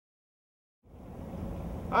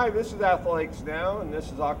Hi, this is Athletics Now, and this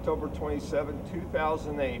is October 27,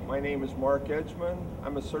 2008. My name is Mark Edgemon.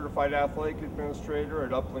 I'm a certified athletic administrator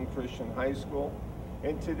at Upland Christian High School.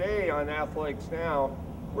 And today on Athletics Now,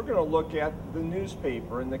 we're going to look at the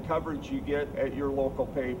newspaper and the coverage you get at your local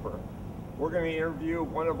paper. We're going to interview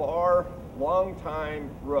one of our longtime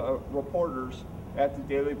reporters at the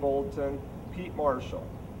Daily Bulletin, Pete Marshall.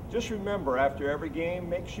 Just remember, after every game,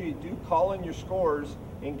 make sure you do call in your scores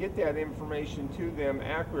and get that information to them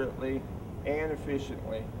accurately and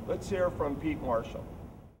efficiently. Let's hear from Pete Marshall.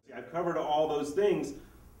 I've covered all those things,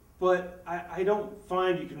 but I don't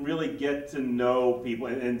find you can really get to know people.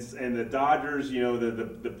 And the Dodgers, you know,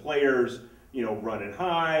 the players, you know, running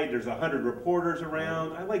high. There's 100 reporters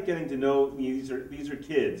around. I like getting to know these are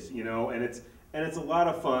kids, you know, and it's a lot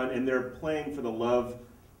of fun, and they're playing for the love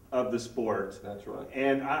of the sport. That's right.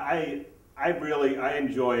 And I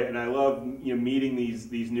enjoy it, and I love, you know, meeting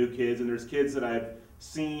these new kids. And there's kids that I've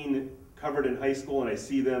seen covered in high school, and I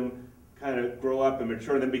see them kind of grow up and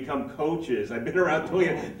mature, and then become coaches. I've been around doing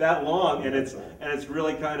it that long, and it's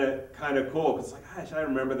really kind of cool. It's like, gosh, I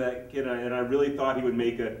remember that kid, and I really thought he would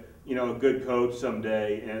make a good coach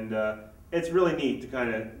someday. And it's really neat to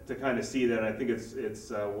kind of see that. And I think it's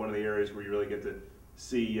one of the areas where you really get to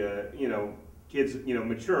see kids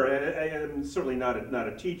mature. And I'm certainly not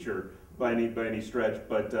a teacher by any stretch,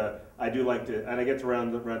 but I do like to, and I get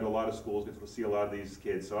around to a lot of schools, get to see a lot of these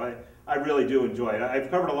kids. So I really do enjoy it.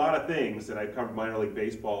 I've covered a lot of things, and I've covered minor league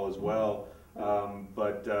baseball as well.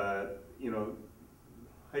 But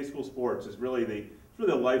high school sports is really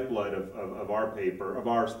the lifeblood of our paper, of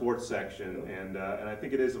our sports section, and I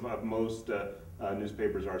think it is of most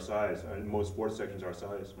newspapers our size, and most sports sections our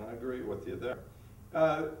size. I agree with you there.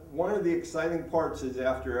 One of the exciting parts is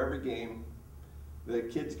after every game, the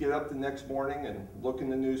kids get up the next morning and look in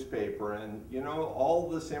the newspaper, and you know, all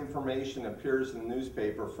this information appears in the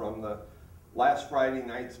newspaper from the last Friday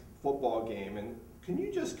night's football game. And can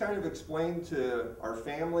you just kind of explain to our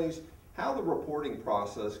families how the reporting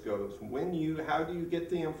process goes? How do you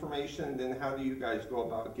get the information, and then how do you guys go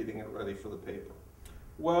about getting it ready for the paper?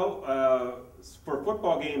 Well, for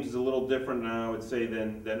football games is a little different now, I would say,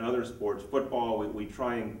 than other sports. Football, we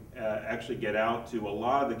try and actually get out to a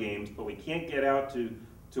lot of the games, but we can't get out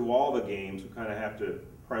to all the games. We kind of have to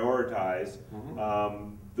prioritize.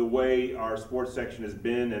 Mm-hmm. The way our sports section has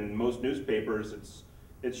been, and most newspapers,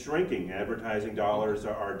 it's shrinking. Advertising dollars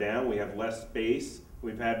are down. We have less space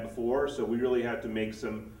we've had before, so we really have to make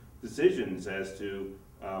some decisions as to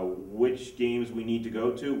which games we need to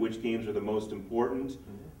go to, which games are the most important.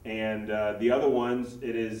 Mm-hmm. And the other ones,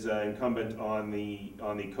 it is incumbent on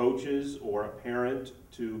the coaches or a parent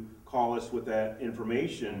to call us with that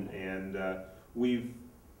information. And we've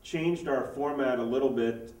changed our format a little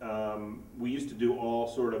bit. We used to do all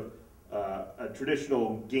sort of a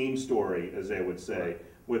traditional game story, as they would say, right,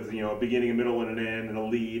 with a beginning, a middle, and an end, and a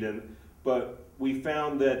lead. But we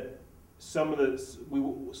found that some of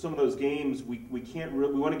those games we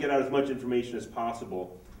want to get out as much information as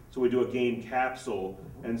possible, so we do a game capsule.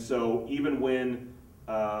 And so even when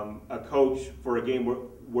a coach for a game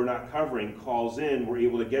we're not covering calls in, we're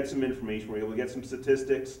able to get some information, we're able to get some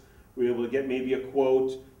statistics, we're able to get maybe a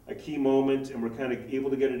quote, a key moment, and we're kind of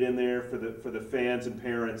able to get it in there for the fans and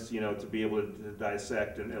parents, to be able to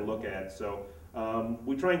dissect and look at. So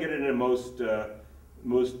we try and get it in a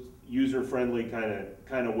most user-friendly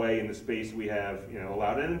kind of way in the space we have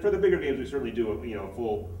allowed. And for the bigger games, we certainly do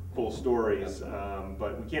full stories,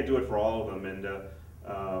 but we can't do it for all of them.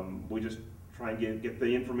 And we just try and get the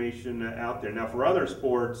information out there. Now, for other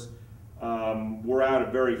sports, we're out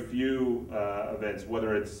at very few events,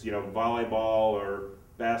 whether it's volleyball or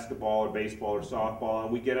basketball or baseball or softball,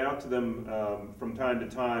 and we get out to them from time to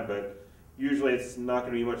time, but usually it's not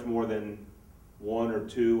going to be much more than one or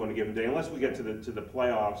two on a given day, unless we get to the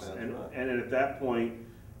playoffs. And at that point,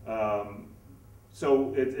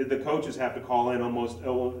 so the coaches have to call in almost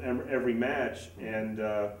every match, and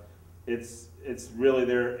it's really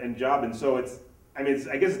their job. And so I guess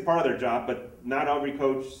it's part of their job, but not every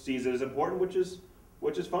coach sees it as important,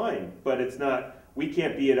 which is fine. But it's not. We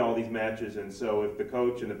can't be at all these matches, and so if the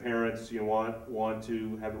coach and the parents want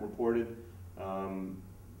to have it reported,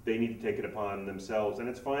 they need to take it upon themselves. And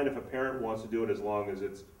it's fine if a parent wants to do it, as long as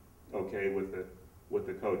it's okay with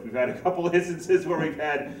the coach. We've had a couple of instances where we've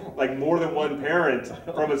had like more than one parent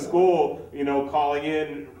from a school, calling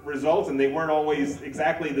in results, and they weren't always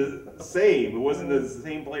exactly the same. It wasn't the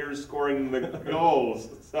same players scoring the goals,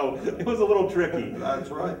 so it was a little tricky. That's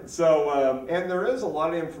right. So, and there is a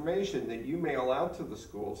lot of information that you mail out to the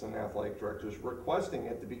schools and athletic directors requesting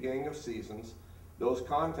at the beginning of seasons those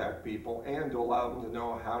contact people and to allow them to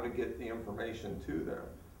know how to get the information to there.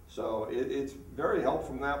 So it's very helpful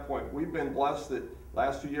from that point. We've been blessed that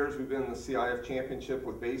last 2 years we've been in the CIF championship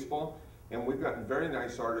with baseball, and we've gotten very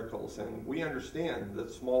nice articles, and we understand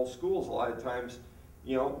that small schools a lot of times,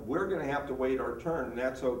 you know, we're going to have to wait our turn, and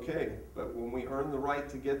that's okay. But when we earn the right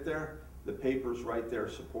to get there, the paper's right there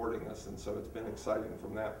supporting us, and so it's been exciting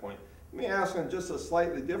from that point. Let me ask on just a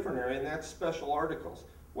slightly different area, and that's special articles.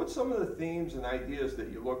 What's some of the themes and ideas that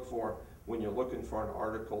you look for when you're looking for an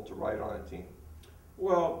article to write on a team?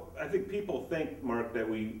 Well, I think people think, Mark, that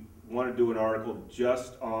we want to do an article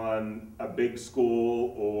just on a big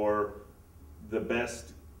school or the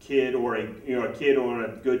best kid, or a kid on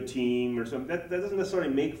a good team or something. That doesn't necessarily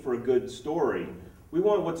make for a good story. We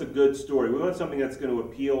want what's a good story. We want something that's going to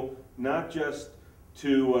appeal not just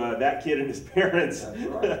to that kid and his parents. That's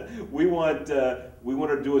right. we want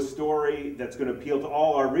to do a story that's going to appeal to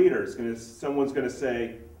all our readers. Someone's going to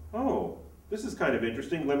say, "Oh, this is kind of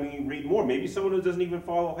interesting. Let me read more." Maybe someone who doesn't even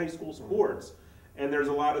follow high school sports. And there's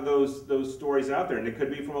a lot of those stories out there, and it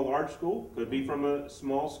could be from a large school, could be from a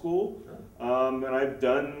small school. Sure. And I've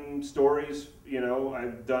done stories.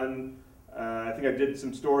 I think I did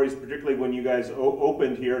some stories, particularly when you guys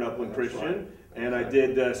opened here at Upland That's Christian. Right. And I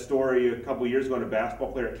did a story a couple years ago on a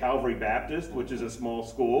basketball player at Calvary Baptist, which is a small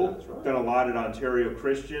school. That's right. Done a lot at Ontario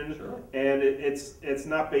Christian. Sure. And it's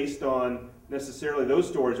not based on necessarily, those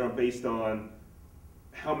stories aren't based on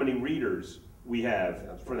how many readers we have.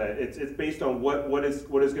 That's for right. that. It's based on what is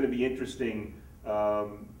going to be interesting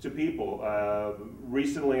to people.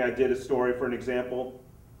 Recently I did a story, for an example,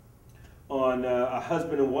 on a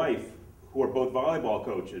husband and wife who are both volleyball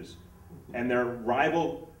coaches, and they're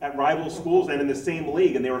at rival schools and in the same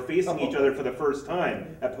league, and they were facing each other for the first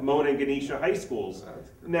time at Pomona and Ganesha high schools.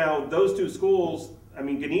 Now, those two schools, I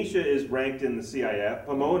mean, Ganesha is ranked in the CIF,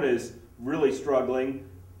 Pomona is really struggling.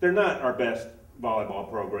 They're not our best volleyball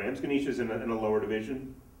programs. Ganesha's in a lower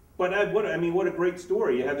division. But what a great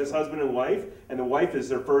story. You have this husband and wife, and the wife is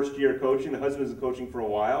their first year coaching, the husband has been coaching for a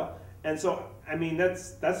while. And so, I mean,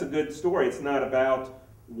 that's a good story. It's not about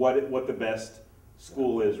what the best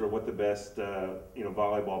school is or what the best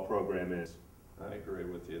volleyball program is. I agree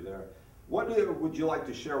with you there. What would you like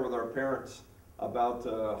to share with our parents about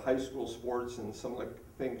high school sports and some of the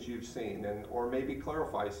things you've seen, or maybe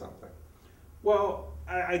clarify something? Well,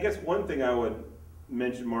 I guess one thing I would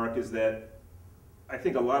mention, Mark, is that I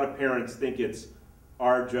think a lot of parents think it's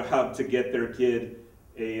our job to get their kid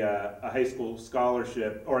a high school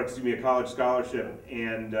scholarship, or excuse me, a college scholarship,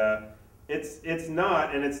 and it's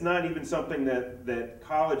not, and it's not even something that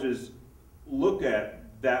colleges look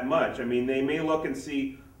at that much. I mean, they may look and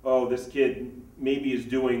see, oh, this kid maybe is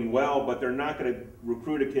doing well, but they're not going to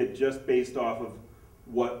recruit a kid just based off of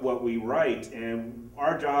what we write. And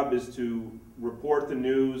our job is to report the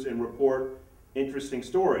news and report interesting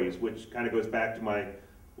stories, which kind of goes back to my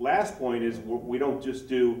last point, is we don't just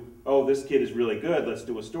do, oh, this kid is really good, let's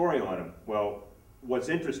do a story on him. Well, what's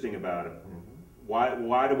interesting about him?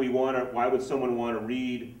 Why would someone want to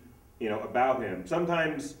read, about him?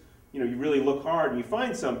 Sometimes, you really look hard and you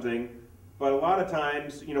find something, but a lot of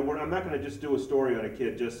times, I'm not going to just do a story on a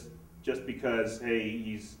kid just because, hey,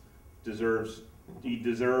 he deserves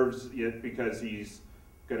it because he's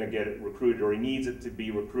going to get it recruited, or he needs it to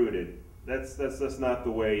be recruited. That's not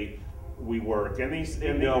the way we work. And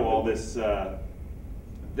they know all this.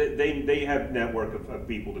 They have network of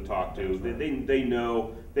people to talk to. They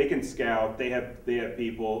know, they can scout. They have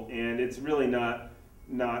people, and it's really not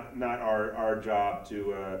our job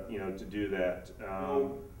to do that.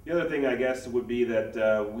 The other thing, I guess, would be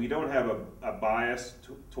that we don't have a bias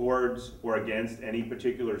towards or against any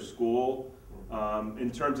particular school.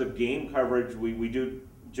 In terms of game coverage, we do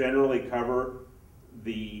generally cover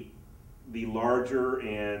the larger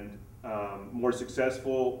and more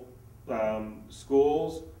successful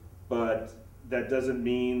schools, but that doesn't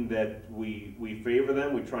mean that we favor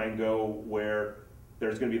them. We try and go where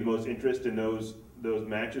there's going to be the most interest in those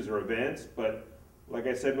matches or events. But like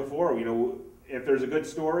I said before, if there's a good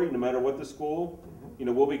story, no matter what the school,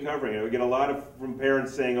 we'll be covering it. We get a lot from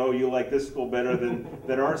parents saying, "Oh, you like this school better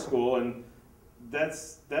than our school," and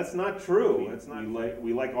that's not true. It's not.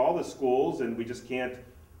 We like all the schools, and we just can't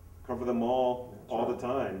cover them all the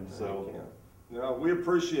time. So. No, we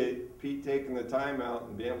appreciate Pete taking the time out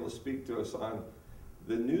and being able to speak to us on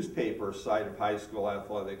the newspaper side of high school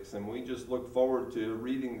athletics, and we just look forward to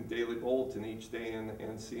reading the Daily Bulletin each day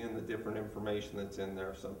and seeing the different information that's in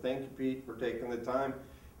there. So thank you, Pete, for taking the time.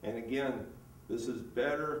 And again, this is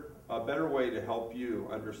a better way to help you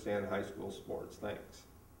understand high school sports. Thanks.